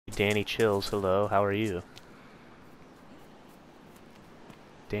Danny Chills, hello, how are you?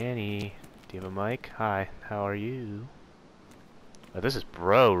 Danny, do you have a mic? Hi, how are you? Oh, this is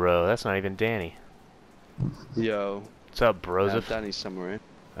Bro, that's not even Danny. Yo. What's up, Broseph? Danny's somewhere.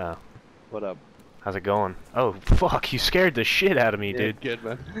 Oh. What up? How's it going? Oh, fuck, you scared the shit out of me, dude. Good,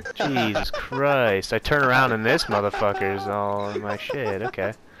 man. Jesus Christ, I turn around and this motherfucker's all in my shit,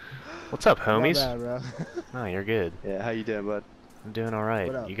 okay. What's up, homies? My bad, bro. Oh, you're good. Yeah, how you doing, bud? I'm doing alright.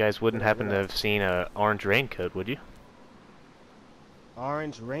 What up? You guys wouldn't What up, happen what to up? have seen a orange raincoat, would you?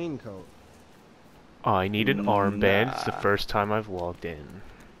 Orange raincoat. I need an armband. It's the Nah. first time I've walked in.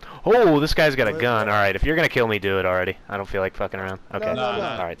 Oh, this guy's got a What? gun. Alright, if you're gonna kill me, do it already. I don't feel like fucking around. Okay. No, no.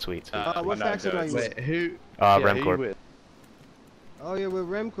 Alright, sweet. What faction are you with? Wait, who? Rem who you Corp. with? Oh, you're with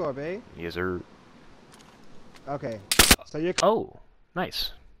Remcorp, eh? Yes, sir. Okay. So you're... Oh,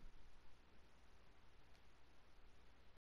 nice.